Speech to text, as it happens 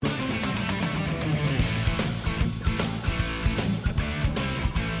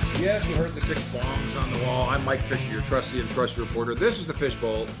Yes, you heard the 6 bombs on the wall. I'm Mike Fisher, your trusty and trusted reporter. This is the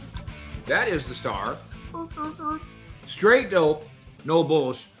Fishbowl. That is the Star. Straight dope, no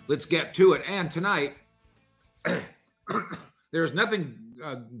bullsh. Let's get to it. And tonight, there's nothing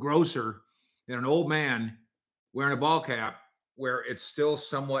grosser than an old man wearing a ball cap where it's still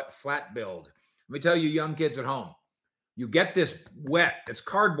somewhat flat-billed. Let me tell you, young kids at home, you get this wet. It's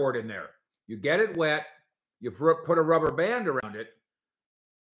cardboard in there. You get it wet. You put a rubber band around it,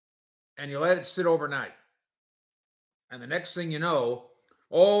 and you let it sit overnight. And the next thing you know,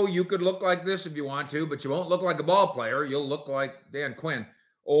 oh, you could look like this if you want to, but you won't look like a ball player. You'll look like Dan Quinn.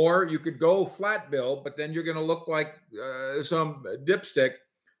 Or you could go flat bill, but then you're going to look like some dipstick.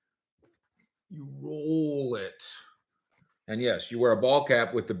 You roll it. And yes, you wear a ball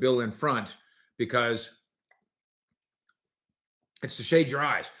cap with the bill in front because it's to shade your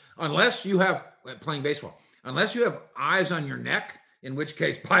eyes. Unless you have, playing baseball, unless you have eyes on your neck, in which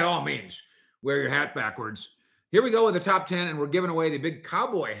case, by all means, wear your hat backwards. Here we go with the top 10, and we're giving away the big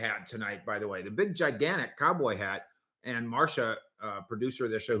cowboy hat tonight, by the way, the big, gigantic cowboy hat. And Marcia, producer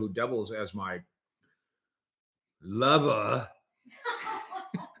of this show, who doubles as my lover,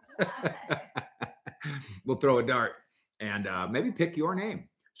 will throw a dart and maybe pick your name.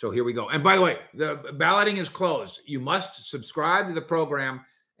 So here we go. And by the way, the balloting is closed. You must subscribe to the program,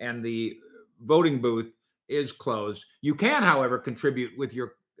 and the voting booth is closed. You can, however, contribute with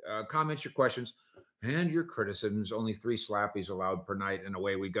your comments, your questions, and your criticisms. Only 3 slappies allowed per night, and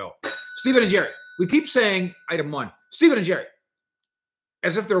away we go. Stephen and Jerry. We keep saying item 1, Stephen and Jerry,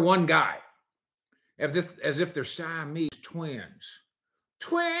 as if they're one guy, as if they're Siamese twins.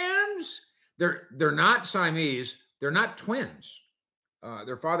 Twins? They're not Siamese. They're not twins.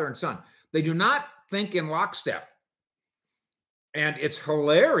 They're father and son. They do not think in lockstep. And it's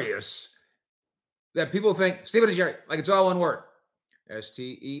hilarious that people think Stephen and Jerry, like it's all one word.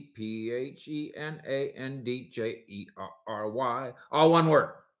 STEPHENANDJERRY, all one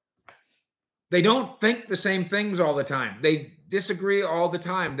word. They don't think the same things all the time. They disagree all the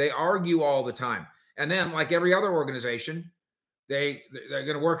time. They argue all the time. And then, like every other organization, they're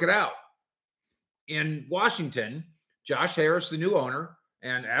going to work it out. In Washington, Josh Harris, the new owner,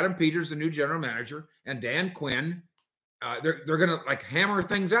 and Adam Peters, the new general manager, and Dan Quinn, they're going to like hammer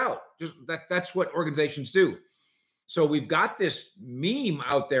things out. Just that's what organizations do. So we've got this meme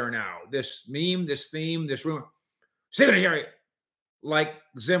out there now, this meme, this theme, this rumor. Stephen and Jerry like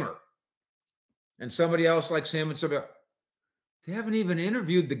Zimmer, and somebody else likes him, and somebody else. They haven't even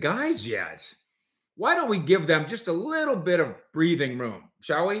interviewed the guys yet. Why don't we give them just a little bit of breathing room,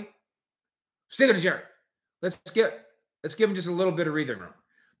 shall we? Stephen and Jerry, let's give them just a little bit of breathing room.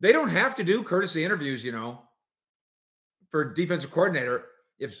 They don't have to do courtesy interviews, for defensive coordinator.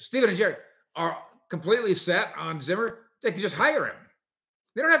 If Stephen and Jerry are completely set on Zimmer, they can just hire him.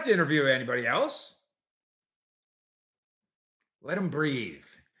 They don't have to interview anybody else. Let them breathe.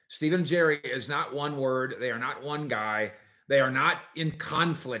 Stephen and Jerry is not one word. They are not one guy. They are not in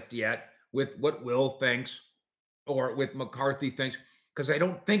conflict yet with what Will thinks or with McCarthy thinks, because they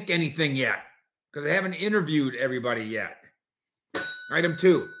don't think anything yet, because they haven't interviewed everybody yet. Item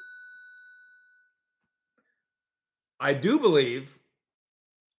 2. I do believe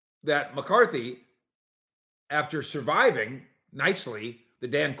that McCarthy, after surviving nicely the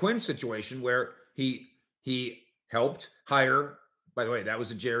Dan Quinn situation where he helped hire, by the way, that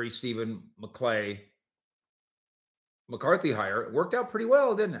was a Jerry Stephen McClay McCarthy hire. It worked out pretty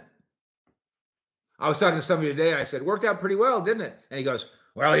well, didn't it? I was talking to somebody today. I said, worked out pretty well, didn't it? And he goes,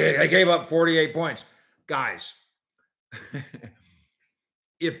 well, yeah, they gave up 48 points. Guys,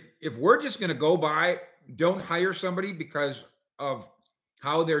 if we're just going to go by, don't hire somebody because of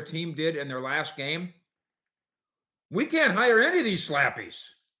how their team did in their last game, we can't hire any of these slappies.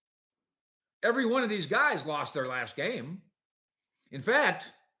 Every one of these guys lost their last game. In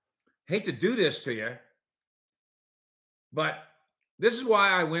fact, hate to do this to you, but this is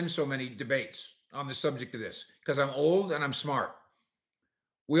why I win so many debates on the subject of this, because I'm old and I'm smart.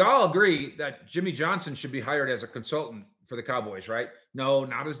 We all agree that Jimmy Johnson should be hired as a consultant for the Cowboys, right? No,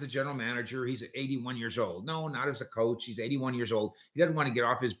 not as the general manager. He's 81 years old. No, not as a coach. He's 81 years old. He doesn't want to get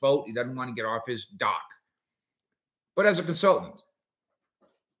off his boat. He doesn't want to get off his dock. But as a consultant,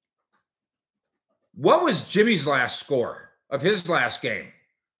 what was Jimmy's last score of his last game?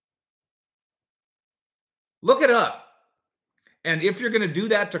 Look it up. And if you're going to do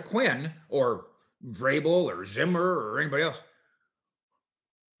that to Quinn or Vrabel or Zimmer or anybody else,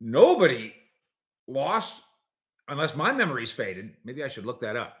 nobody lost, unless my memory's faded. Maybe I should look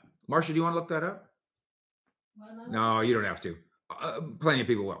that up. Marcia, do you want to look that up? No, you don't have to. Plenty of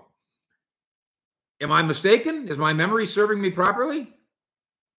people will. Am I mistaken? Is my memory serving me properly?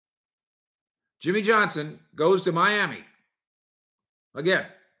 Jimmy Johnson goes to Miami. Again,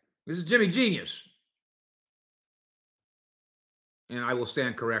 this is Jimmy Genius. And I will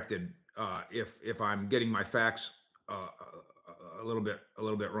stand corrected if I'm getting my facts a little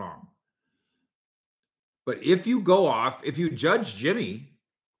bit wrong. But if you judge Jimmy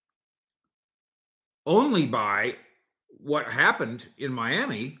only by what happened in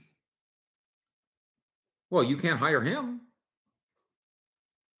Miami, well, you can't hire him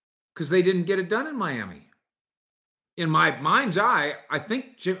because they didn't get it done in Miami. In my mind's eye, I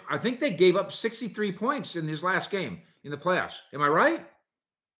think they gave up 63 points in his last game in the playoffs. Am I right?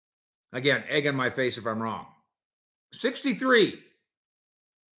 Again, egg on my face if I'm wrong. 63.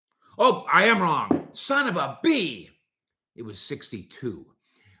 Oh, I am wrong. Son of a B. It was 62.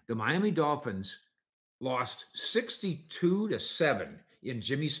 The Miami Dolphins lost 62-7 in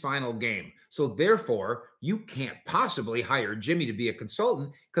Jimmy's final game. So therefore, you can't possibly hire Jimmy to be a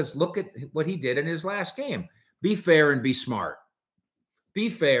consultant because look at what he did in his last game. Be fair and be smart. Be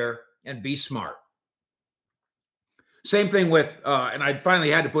fair and be smart. Same thing with, and I finally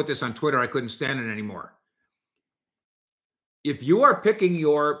had to put this on Twitter. I couldn't stand it anymore. If you are picking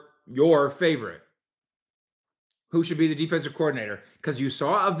your favorite, who should be the defensive coordinator, because you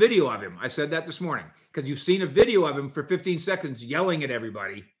saw a video of him. I said that this morning. Because you've seen a video of him for 15 seconds yelling at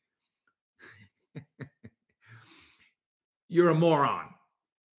everybody. You're a moron.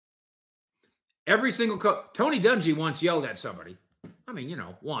 Every single coach, Tony Dungy once yelled at somebody. I mean,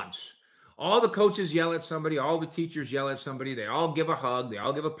 once. All the coaches yell at somebody. All the teachers yell at somebody. They all give a hug. They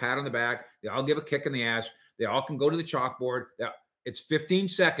all give a pat on the back. They all give a kick in the ass. They all can go to the chalkboard. It's 15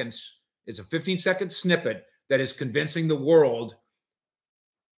 seconds. It's a 15-second snippet that is convincing the world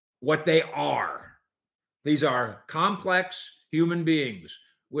what they are. These are complex human beings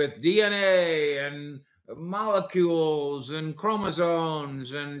with DNA and molecules and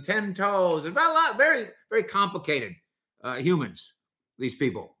chromosomes and 10 toes and a lot, very, very complicated humans, these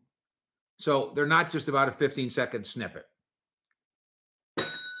people. So they're not just about a 15-second snippet.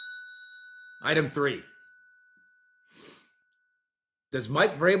 Item 3. Does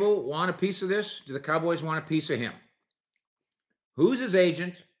Mike Vrabel want a piece of this? Do the Cowboys want a piece of him? Who's his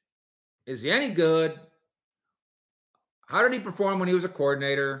agent? Is he any good? How did he perform when he was a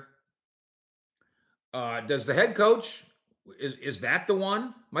coordinator? Does the head coach, is that the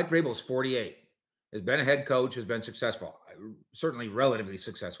one? Mike Vrabel is 48, has been a head coach, has been successful, certainly relatively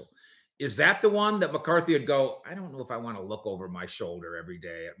successful. Is that the one that McCarthy would go, I don't know if I want to look over my shoulder every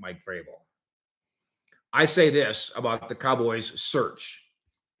day at Mike Vrabel? I say this about the Cowboys search.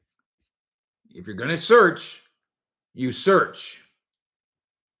 If you're going to search, you search.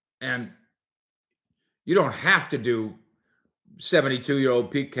 And you don't have to do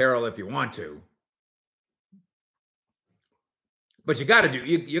 72-year-old Pete Carroll if you want to. But you got to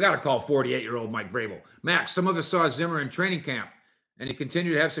you got to call 48-year-old Mike Vrabel. Max, some of us saw Zimmer in training camp, and he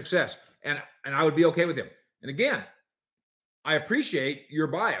continued to have success. And I would be okay with him. And again, I appreciate your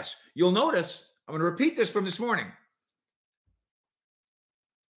bias. You'll notice, I'm going to repeat this from this morning.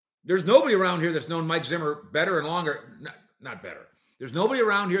 There's nobody around here that's known Mike Zimmer better and longer. Not better. There's nobody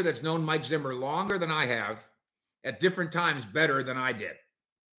around here that's known Mike Zimmer longer than I have at different times better than I did.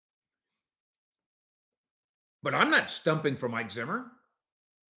 But I'm not stumping for Mike Zimmer.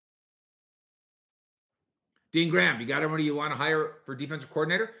 Dean Graham, you got anybody you want to hire for defensive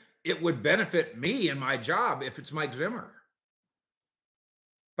coordinator? It would benefit me in my job if it's Mike Zimmer.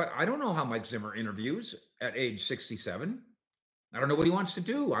 But I don't know how Mike Zimmer interviews at age 67. I don't know what he wants to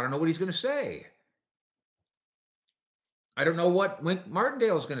do. I don't know what he's going to say. I don't know what Wink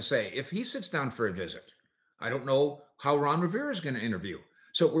Martindale is going to say if he sits down for a visit. I don't know how Ron Rivera is going to interview.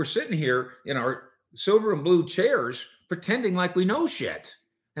 So we're sitting here in our silver and blue chairs pretending like we know shit.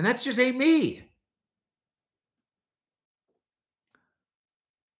 And that's just ain't me.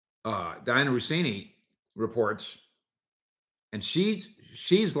 Diana Rossini reports, and she's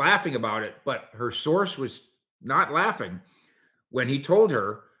laughing about it, but her source was not laughing when he told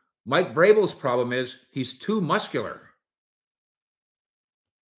her Mike Vrabel's problem is he's too muscular.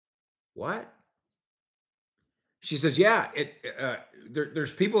 What? She says, yeah,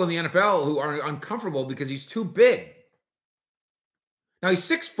 there's people in the NFL who are uncomfortable because he's too big. Now he's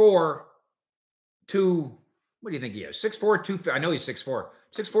 6'4", what do you think he is? 6'4", 250. I know he's 6'4".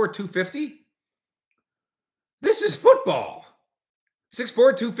 6'4", 250? This is football.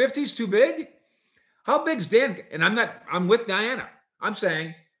 6'4", 250 is too big? How big's Dan? And I'm with Diana. I'm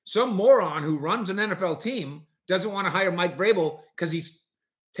saying some moron who runs an NFL team doesn't want to hire Mike Vrabel because he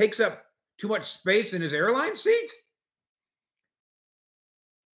takes up too much space in his airline seat?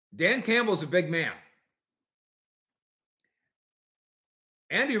 Dan Campbell's a big man.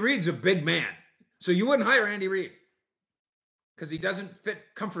 Andy Reid's a big man. So you wouldn't hire Andy Reid because he doesn't fit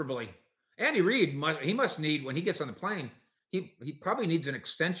comfortably. Andy Reid, he must need, when he gets on the plane, he probably needs an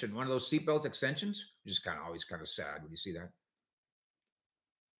extension, one of those seatbelt extensions. Just kind of always kind of sad when you see that.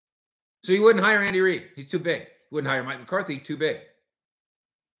 So you wouldn't hire Andy Reid. He's too big. You wouldn't hire Mike McCarthy, too big.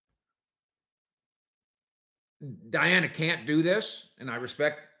 Diana can't do this, and I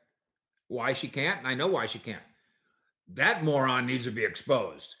respect why she can't, and I know why she can't. That moron needs to be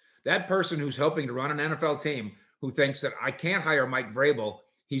exposed. That person who's helping to run an NFL team who thinks that I can't hire Mike Vrabel,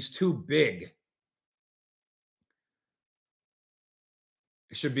 he's too big,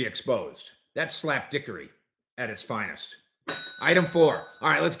 should be exposed. That's slapdickery at its finest. Item 4. All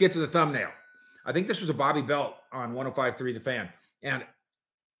right, let's get to the thumbnail. I think this was a Bobby Belt on 105.3 The Fan. And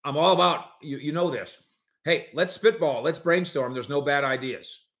I'm all about, you know this. Hey, let's spitball. Let's brainstorm. There's no bad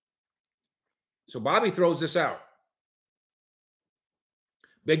ideas. So Bobby throws this out.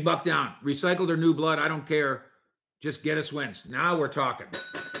 Big buck down. Recycled or new blood, I don't care. Just get us wins. Now we're talking.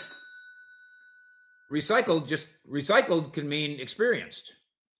 Recycled can mean experienced.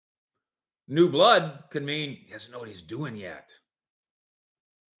 New blood can mean he doesn't know what he's doing yet.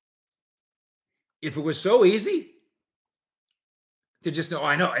 If it was so easy to just know,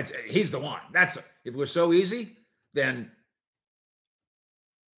 I know he's the one. If it was so easy, then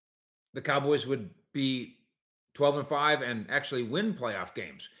the Cowboys would be 12-5 and actually win playoff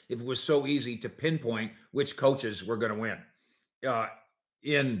games. If it was so easy to pinpoint which coaches were going to win.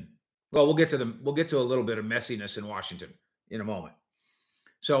 We'll get to a little bit of messiness in Washington in a moment.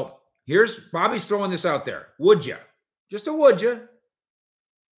 So here's Bobby's throwing this out there. Would you? Just a would you?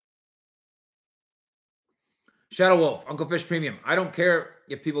 Shadow Wolf, Uncle Fish Premium. I don't care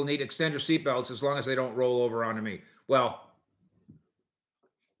if people need extender seatbelts as long as they don't roll over onto me. Well,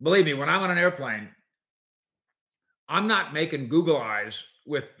 believe me, when I'm on an airplane, I'm not making Google eyes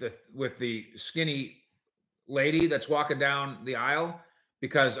with the skinny lady that's walking down the aisle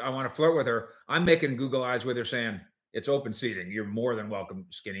because I want to flirt with her. I'm making Google eyes with her saying, it's open seating. You're more than welcome,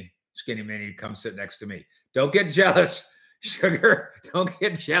 skinny mini, come sit next to me. Don't get jealous, sugar. Don't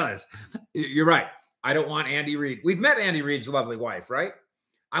get jealous. You're right. I don't want Andy Reid. We've met Andy Reid's lovely wife, right?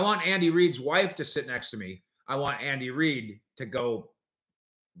 I want Andy Reid's wife to sit next to me. I want Andy Reid to go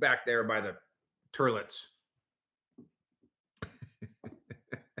back there by the turlets.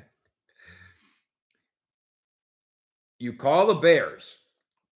 You call the Bears.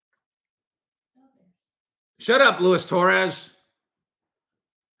 Shut up, Luis Torres.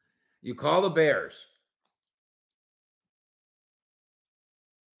 You call the Bears.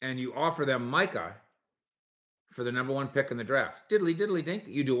 And you offer them MICAH for the number 1 pick in the draft. Diddly, diddly, dink.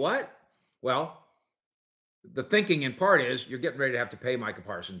 You do what? Well, the thinking in part is you're getting ready to have to pay Micah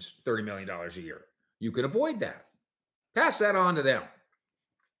Parsons $30 million a year. You could avoid that. Pass that on to them.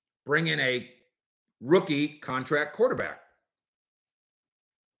 Bring in a rookie contract quarterback.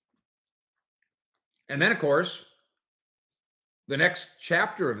 And then, of course, the next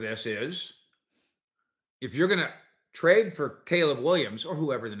chapter of this is if you're going to trade for Caleb Williams or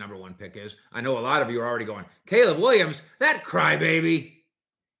whoever the number 1 pick is. I know a lot of you are already going, Caleb Williams, that crybaby.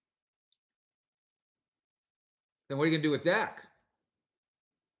 Then what are you going to do with Dak?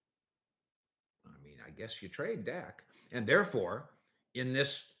 I mean, I guess you trade Dak. And therefore, in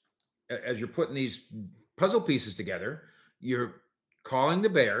this, as you're putting these puzzle pieces together, you're calling the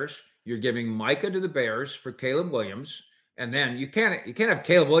Bears, you're giving MICAH to the Bears for Caleb Williams, and then you can't have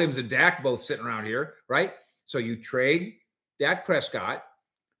Caleb Williams and Dak both sitting around here, right? So you trade Dak Prescott.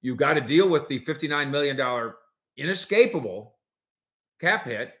 You got to deal with the $59 million inescapable cap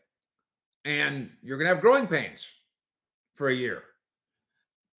hit, and you're going to have growing pains for a year.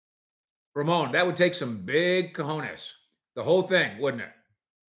 Ramon, that would take some big cojones. The whole thing, wouldn't it?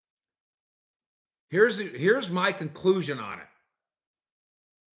 Here's my conclusion on it.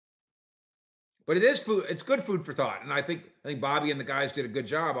 But it is food. It's good food for thought. And I think Bobby and the guys did a good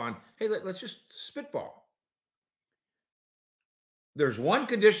job on, hey, let's just spitball. There's one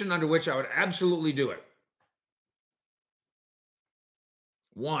condition under which I would absolutely do it.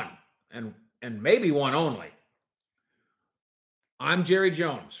 One, and maybe one only. I'm Jerry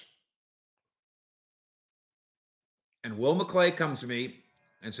Jones. And Will McClay comes to me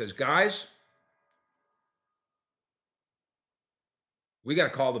and says, guys, we got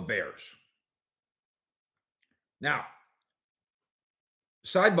to call the Bears. Now,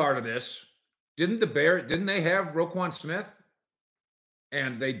 sidebar to this, didn't they have Roquan Smith?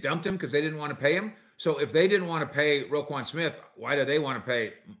 And they dumped him because they didn't want to pay him. So if they didn't want to pay Roquan Smith, why do they want to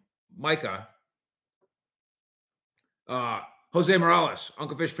pay MICAH? Jose Morales,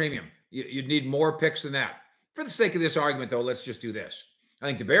 Uncle Fish Premium. You'd need more picks than that. For the sake of this argument, though, let's just do this. I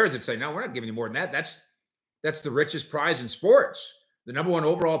think the Bears would say, no, we're not giving you more than that. That's the richest prize in sports. The number 1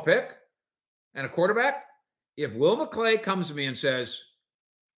 overall pick and a quarterback. If Will McClay comes to me and says,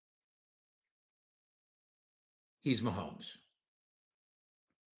 he's Mahomes,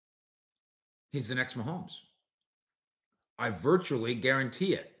 he's the next Mahomes, I virtually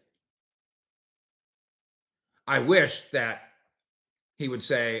guarantee it. I wish that he would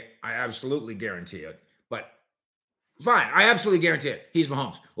say, I absolutely guarantee it, but fine, I absolutely guarantee it. He's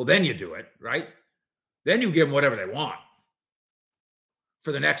Mahomes. Well, then you do it, right? Then you give them whatever they want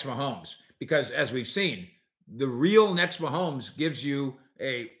for the next Mahomes. Because as we've seen, the real next Mahomes gives you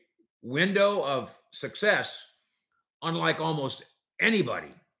a window of success unlike almost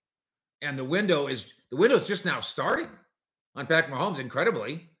anybody. And the window is just now starting on Patrick Mahomes,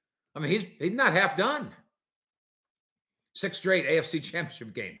 incredibly. I mean, he's not half done. 6 straight AFC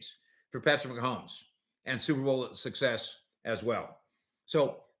Championship games for Patrick Mahomes and Super Bowl success as well.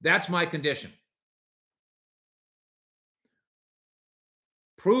 So that's my condition.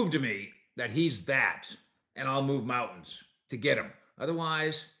 Prove to me that he's that, and I'll move mountains to get him.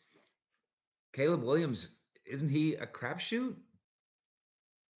 Otherwise, Caleb Williams, isn't he a crapshoot?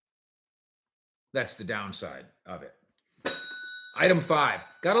 That's the downside of it. Item 5,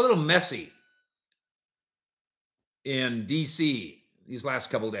 got a little messy in D.C. these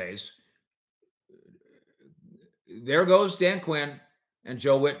last couple of days. There goes Dan Quinn, and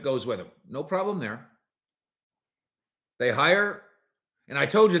Joe Witt goes with him. No problem there. They hire, and I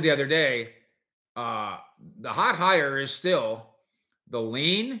told you the other day, the hot hire is still the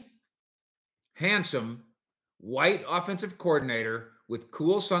lean, handsome, white offensive coordinator with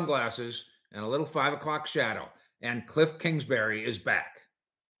cool sunglasses and a little 5 o'clock shadow. And Cliff Kingsbury is back.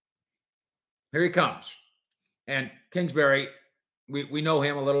 Here he comes. And Kingsbury, we know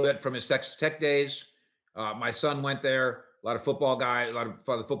him a little bit from his Texas Tech days. My son went there. A lot of football guys, a lot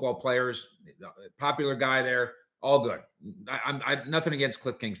of football players, popular guy there. All good. I nothing against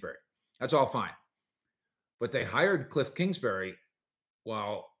Cliff Kingsbury. That's all fine. But they hired Cliff Kingsbury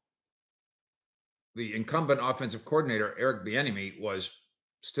while the incumbent offensive coordinator, Eric Bieniemy, was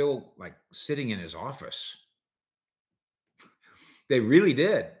still like sitting in his office. They really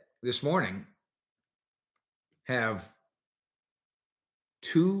did this morning have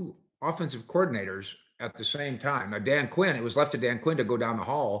 2 offensive coordinators at the same time. Now, Dan Quinn, it was left to Dan Quinn to go down the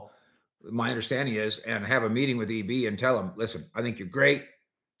hall, my understanding is, and have a meeting with EB and tell him, listen, I think you're great.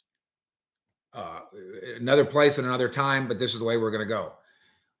 Another place and another time, but this is the way we're going to go.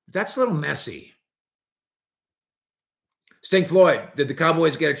 That's a little messy. Stink Floyd, did the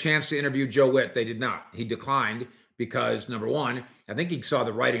Cowboys get a chance to interview Joe Witt? They did not. He declined because, number one, I think he saw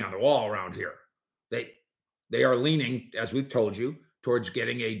the writing on the wall around here. They are leaning, as we've told you, towards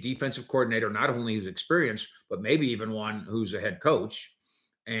getting a defensive coordinator, not only who's experienced, but maybe even one who's a head coach.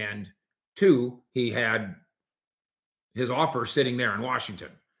 And 2, he had his offer sitting there in Washington.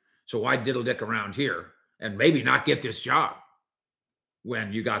 So why diddle dick around here and maybe not get this job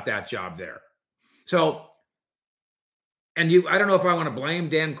when you got that job there? So, and I don't know if I want to blame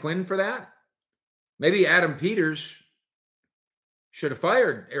Dan Quinn for that. Maybe Adam Peters should have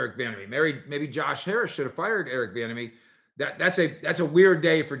fired Eric Bieniemy. Maybe Josh Harris should have fired Eric Bieniemy. That's a weird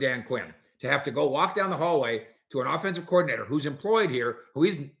day for Dan Quinn to have to go walk down the hallway to an offensive coordinator who's employed here, who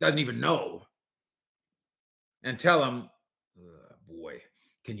he doesn't even know, and tell him, boy,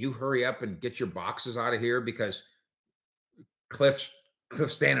 can you hurry up and get your boxes out of here? Because Cliff's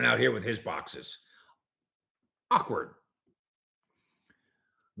standing out here with his boxes. Awkward.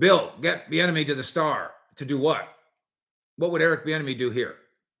 Bill, get Bieniemy to the Star. To do what? What would Eric Bieniemy do here?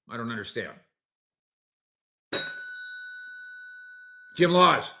 I don't understand. Jim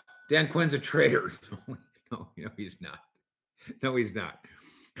Laws, Dan Quinn's a traitor. No, he's not. No, he's not.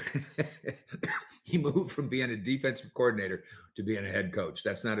 He moved from being a defensive coordinator to being a head coach.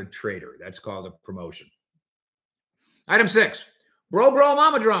 That's not a traitor. That's called a promotion. Item 6, bro,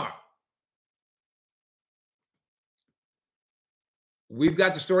 mama drama. We've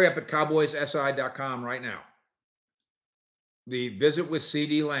got the story up at cowboyssi.com right now. The visit with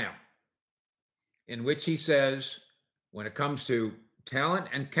C.D. Lamb, in which he says, when it comes to talent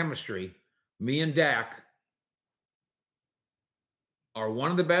and chemistry, me and Dak are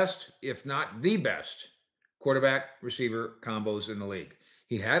one of the best, if not the best, quarterback receiver combos in the league.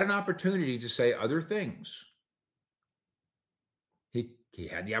 He had an opportunity to say other things. He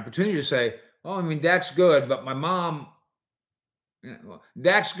had the opportunity to say, oh, I mean, Dak's good, but my mom,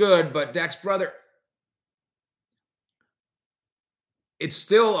 Dak's good, but Dak's brother. It's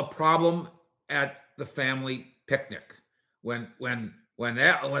still a problem at the family picnic when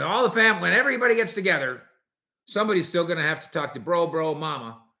everybody gets together Somebody's still going to have to talk to bro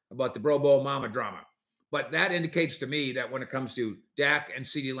mama about the bro mama drama. But that indicates to me that when it comes to Dak and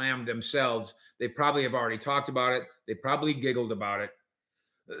CeeDee Lamb themselves, they probably have already talked about it. They probably giggled about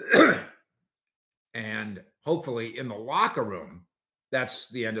it. And hopefully in the locker room, that's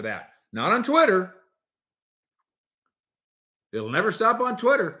the end of that. Not on Twitter. It'll never stop on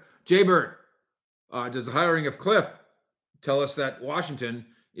Twitter. Jay Bird, does the hiring of Cliff tell us that Washington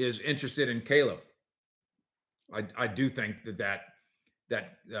is interested in Caleb? I do think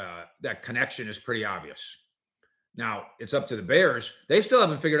that connection is pretty obvious. Now, it's up to the Bears. They still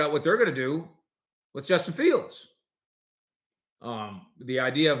haven't figured out what they're going to do with Justin Fields. The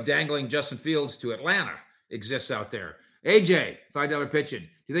idea of dangling Justin Fields to Atlanta exists out there. AJ, $5 pitching. Do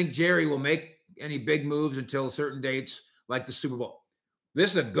you think Jerry will make any big moves until certain dates like the Super Bowl?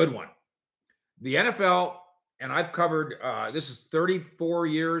 This is a good one. The NFL, and I've covered, this is 34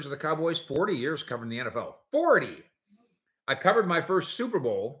 years of the Cowboys, 40 years covering the NFL. 40. I covered my first Super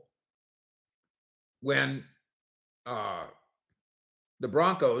Bowl when the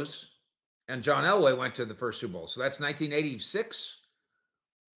Broncos and John Elway went to the first Super Bowl. So that's 1986.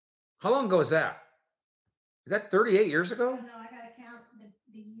 How long ago is that? Is that 38 years ago? No, I got to count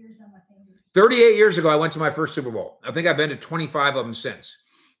the years on my fingers. 38 years ago, I went to my first Super Bowl. I think I've been to 25 of them since.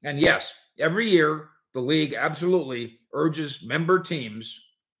 And yes, every year, the league absolutely urges member teams.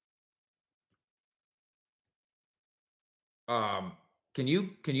 Can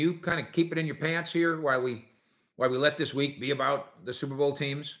you kind of keep it in your pants here while we let this week be about the Super Bowl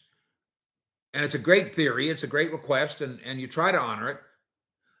teams? And it's a great theory. It's a great request, and you try to honor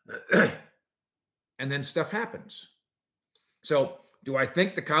it. And then stuff happens. So do I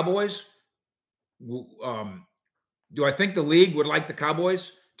think the Cowboys, do I think the league would like the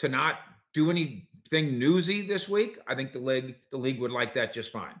Cowboys to not do anything newsy this week? I think the league would like that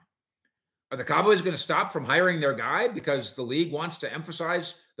just fine. Are the Cowboys going to stop from hiring their guy because the league wants to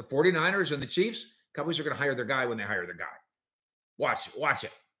emphasize the 49ers and the Chiefs? Cowboys are going to hire their guy when they hire their guy. Watch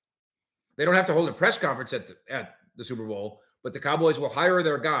it. They don't have to hold a press conference at the Super Bowl, but the Cowboys will hire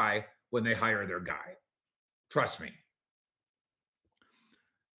their guy when they hire their guy. Trust me.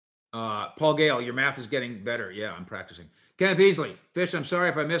 Paul Gale, your math is getting better. Yeah, I'm practicing. Kenneth Easley, Fish, I'm sorry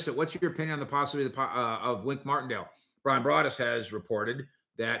if I missed it. What's your opinion on the possibility of Wink Martindale? Brian Broaddus has reported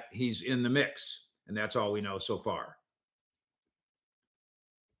that he's in the mix, and that's all we know so far.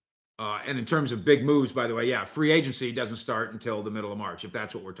 And in terms of big moves, by the way, yeah, free agency doesn't start until the middle of March, if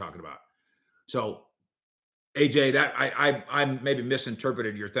that's what we're talking about. So, AJ, that I maybe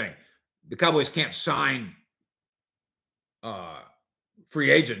misinterpreted your thing. The Cowboys can't sign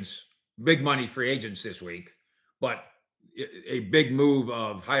free agents, big money free agents this week, but a big move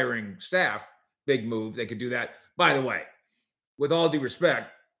of hiring staff, big move, they could do that. By the way, with all due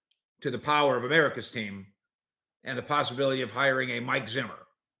respect to the power of America's team and the possibility of hiring a Mike Zimmer,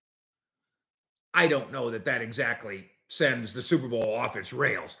 I don't know that exactly sends the Super Bowl off its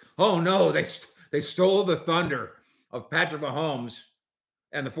rails. Oh no, they stole the thunder of Patrick Mahomes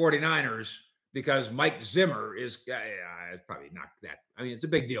and the 49ers because Mike Zimmer is it's probably not that. I mean, it's a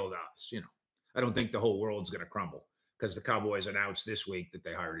big deal to us, you know. I don't think the whole world's going to crumble because the Cowboys announced this week that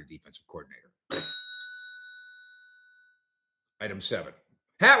they hired a defensive coordinator. Item 7,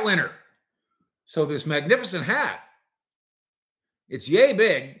 hat winner. So this magnificent hat, it's yay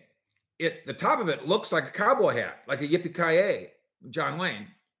big. The top of it looks like a cowboy hat, like a yippee-ki-yay, John Wayne.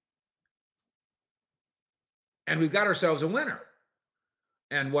 And we've got ourselves a winner.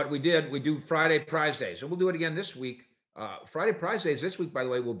 And what we do Friday prize days. And we'll do it again this week. Friday prize days this week, by the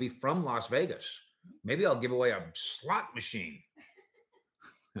way, will be from Las Vegas. Maybe I'll give away a slot machine.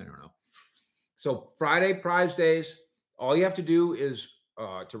 I don't know. So Friday prize days, all you have to do is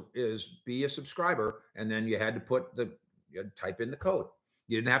be a subscriber, and then you had to type in the code.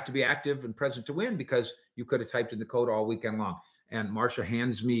 You didn't have to be active and present to win because you could have typed in the code all weekend long. And Marcia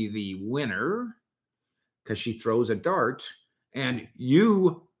hands me the winner because she throws a dart. And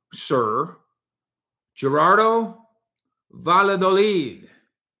you, sir, Gerardo Valladolid.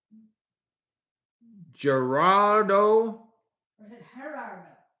 Gerardo. Or is it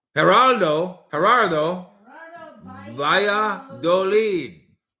Gerardo? Gerardo Valladolid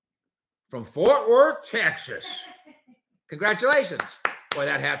from Fort Worth, Texas. Congratulations. Boy,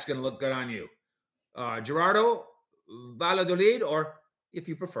 that hat's going to look good on you. Gerardo Valladolid, or if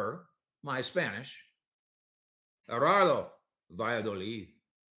you prefer, my Spanish, Gerardo Valladolid.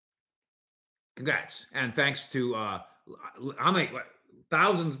 Congrats. And thanks to how many?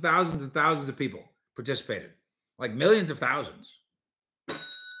 Thousands and thousands of people participated. Like millions of thousands.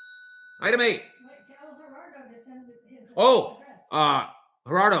 Item 8. Tell Gerardo to send his address.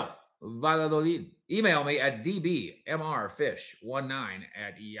 Gerardo, Valladolid. Email me at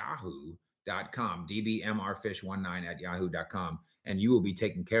dbmrfish19@yahoo.com, dbmrfish19@yahoo.com, and you will be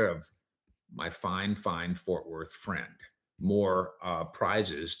taken care of, my fine Fort Worth friend. More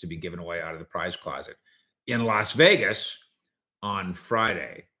prizes to be given away out of the prize closet in Las Vegas on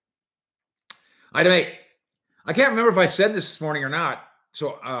Friday. Item 8. I can't remember if I said this morning or not,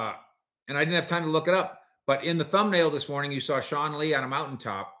 so and I didn't have time to look it up, but in the thumbnail this morning, you saw Sean Lee on a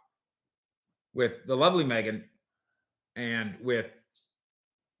mountaintop with the lovely Megan and with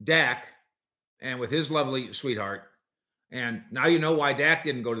DAK and with his lovely sweetheart. And now you know why DAK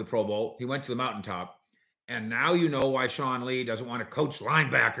didn't go to the Pro Bowl. He went to the mountaintop. And now you know why Sean Lee doesn't want to coach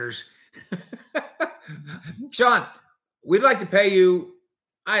linebackers. Sean, we'd like to pay you,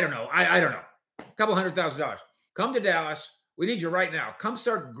 I don't know, a couple $100,000. Come to Dallas. We need you right now. Come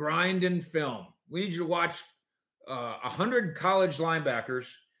start grinding film. We need you to watch 100 college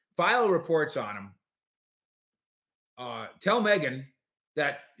linebackers, file reports on them. Tell Megan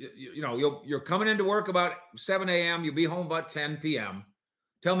that you're coming into work about 7 a.m. You'll be home about 10 p.m.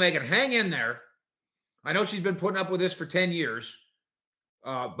 Tell Megan, hang in there. I know she's been putting up with this for 10 years,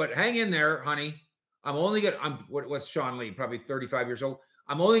 but hang in there, honey. What's Sean Lee? Probably 35 years old.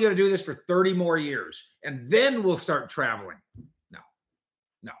 I'm only going to do this for 30 more years, and then we'll start traveling.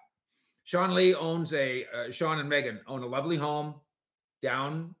 No. Sean Lee owns Sean and Megan own a lovely home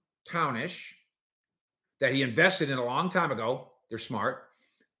downtownish that he invested in a long time ago. They're smart.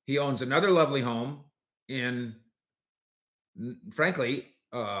 He owns another lovely home in, frankly,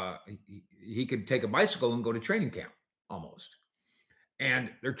 he could take a bicycle and go to training camp almost.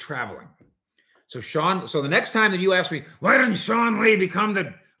 And they're traveling. So the next time that you ask me, why didn't Sean Lee become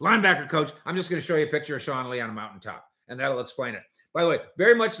the linebacker coach? I'm just going to show you a picture of Sean Lee on a mountaintop, and that'll explain it. By the way,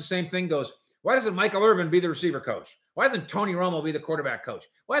 very much the same thing goes, why doesn't Michael Irvin be the receiver coach? Why doesn't Tony Romo be the quarterback coach?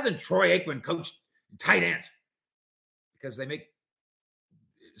 Why doesn't Troy Aikman coach tight ends? Because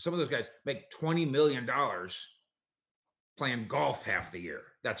some of those guys make $20 million playing golf half the year.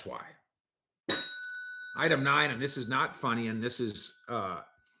 That's why. Item 9, and this is not funny, and this is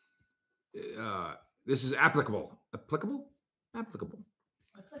applicable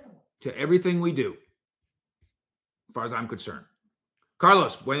to everything we do, as far as I'm concerned.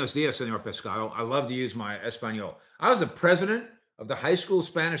 Carlos, buenos dias, Senor Pescado. I love to use my Espanol. I was the president of the high school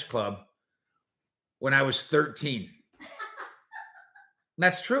Spanish club when I was 13.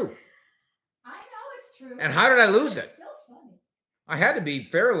 That's true. I know it's true. And how did I lose it? Still funny. I had to be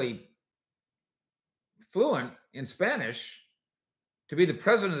fairly fluent in Spanish to be the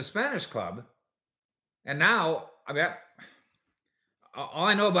president of the Spanish club. And now, all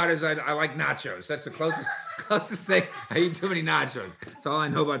I know about is I like nachos. That's the closest thing. I eat too many nachos. That's all I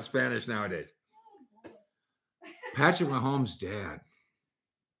know about Spanish nowadays. Patrick Mahomes' dad.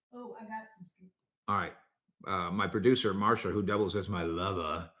 Oh, I got some scoop. All right. My producer, Marsha, who doubles as my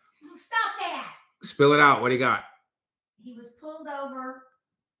lover. Oh, stop that. Spill it out. What do you got? He was pulled over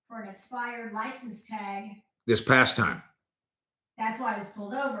for an expired license tag. This past time. That's why he was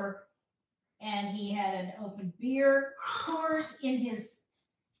pulled over. And he had an open beer course in his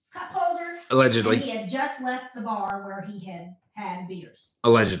cup holder. Allegedly. And he had just left the bar where he had beers.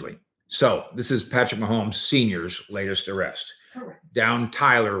 Allegedly. So this is Patrick Mahomes Sr.'s latest arrest. Correct. Down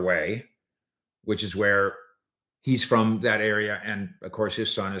Tyler Way, which is where he's from, that area. And of course,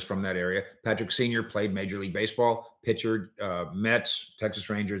 his son is from that area. Patrick Sr. played Major League Baseball, pitcher, Mets, Texas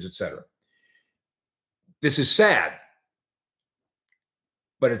Rangers, etc. This is sad,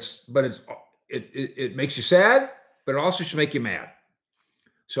 but it makes you sad, but it also should make you mad.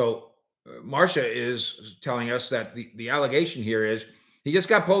 So Marcia is telling us that the allegation here is he just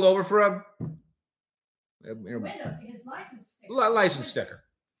got pulled over for his license sticker.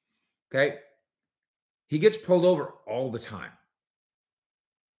 Okay. He gets pulled over all the time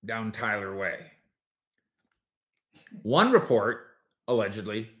down Tyler Way. One report,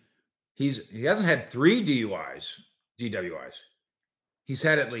 allegedly, he hasn't had 3 DWIs. He's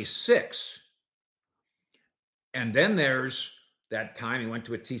had at least 6. And then there's that time he went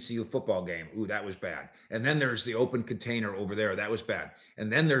to a TCU football game. Ooh, that was bad. And then there's the open container over there. That was bad.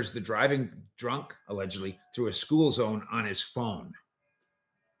 And then there's the driving drunk, allegedly, through a school zone on his phone.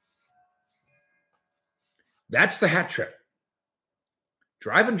 That's the hat trick.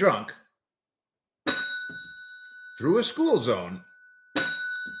 Driving drunk through a school zone,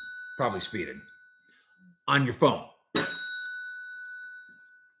 probably speeding, on your phone.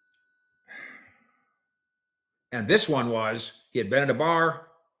 And this one was, he had been at a bar,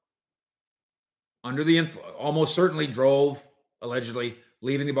 under the almost certainly drove, allegedly,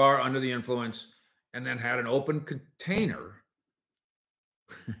 leaving the bar under the influence, and then had an open container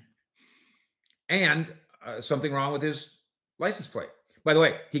and something wrong with his license plate. By the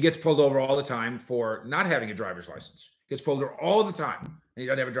way, he gets pulled over all the time for not having a driver's license. Gets pulled over all the time, and he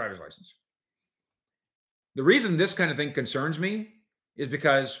doesn't have a driver's license. The reason this kind of thing concerns me is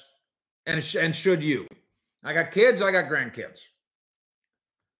because, and should you, I got kids, I got grandkids.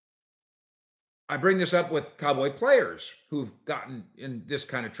 I bring this up with Cowboy players who've gotten in this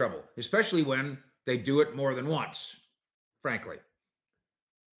kind of trouble, especially when they do it more than once, frankly.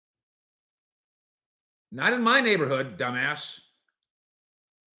 Not in my neighborhood, dumbass.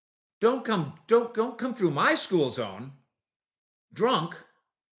 Don't come through my school zone drunk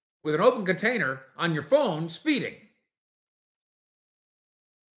with an open container on your phone speeding.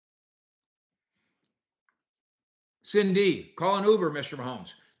 Cindy, call an Uber, Mr. Mahomes.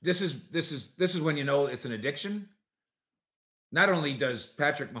 This is when you know it's an addiction. Not only does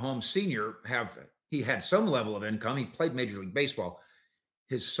Patrick Mahomes Sr. he had some level of income, he played Major League Baseball.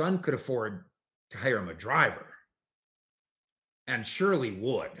 His son could afford to hire him a driver, and surely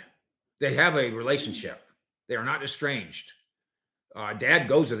would. They have a relationship. They are not estranged. Dad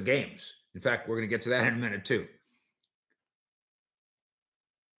goes to the games. In fact, we're going to get to that in a minute too.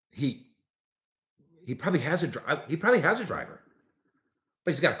 He probably has a driver,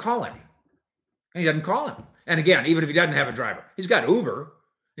 but he's got to call him, and he doesn't call him. And again, even if he doesn't have a driver, he's got Uber.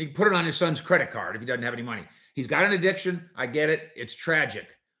 He can put it on his son's credit card if he doesn't have any money. He's got an addiction. I get it. It's tragic,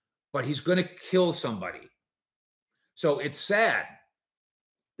 but he's going to kill somebody. So it's sad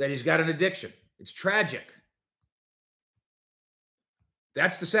that he's got an addiction. It's tragic.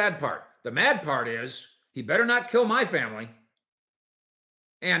 That's the sad part. The mad part is he better not kill my family.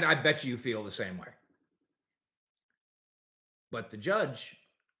 And I bet you feel the same way. But the judge,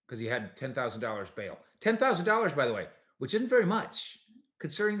 because he had $10,000 bail. $10,000, by the way, which isn't very much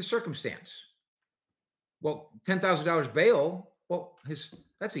considering the circumstance. Well, $10,000 bail, well,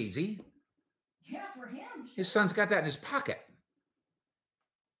 that's easy. Yeah, for him. His son's got that in his pocket.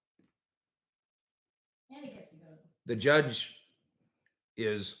 And he gets to go. The judge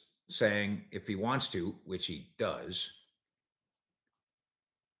is saying if he wants to, which he does,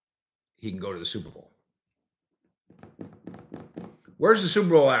 he can go to the Super Bowl. Where's the Super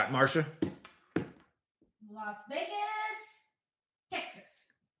Bowl at, Marcia? Las Vegas, Texas.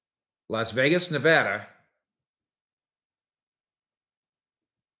 Las Vegas, Nevada.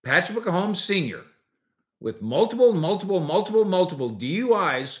 Patrick Mahomes Sr. with multiple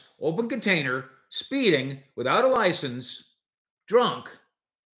DUIs, open container, speeding without a license, drunk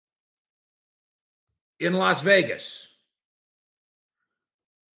in Las Vegas.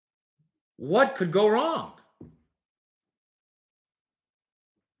 What could go wrong?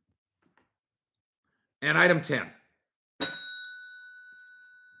 And item 10.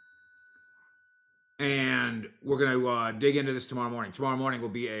 And we're going to dig into this tomorrow morning. Tomorrow morning will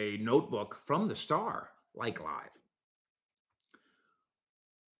be a notebook from the Star, like live.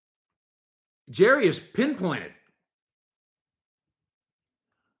 Jerry is pinpointed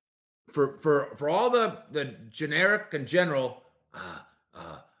for all the generic and general,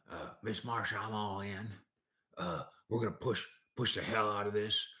 Miss Marsha, I'm all in. We're going to push the hell out of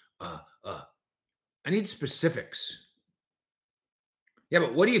this. I need specifics. Yeah,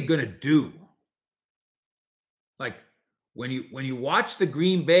 but what are you going to do? Like when you watch the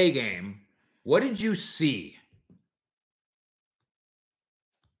Green Bay game, what did you see?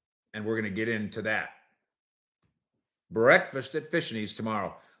 And we're going to get into that. Breakfast at Fish and Eats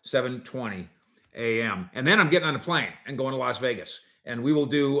tomorrow, 7:20 a.m. And then I'm getting on a plane and going to Las Vegas. And we will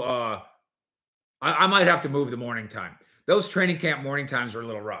do, I might have to move the morning time. Those training camp morning times are a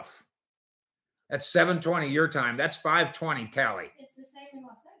little rough. That's 7:20 your time. That's 5:20 Cali. It's the same in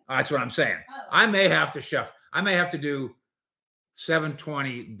Las Vegas. That's what I'm saying. Oh. I may have to shuffle. I may have to do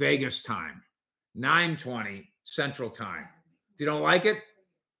 7:20 Vegas time, 9:20 Central time. If you don't like it,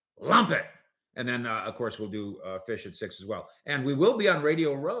 lump it. And then, of course, we'll do Fish at 6 as well. And we will be on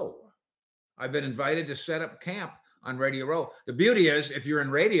Radio Row. I've been invited to set up camp on Radio Row. The beauty is, if you're in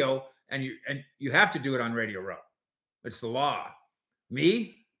radio and you have to do it on Radio Row, it's the law.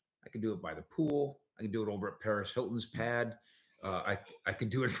 Me, I can do it by the pool. I can do it over at Paris Hilton's pad. I can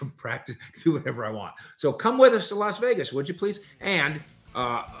do it from practice, do whatever I want. So come with us to Las Vegas, would you please? And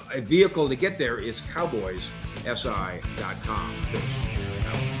a vehicle to get there is cowboyssi.com.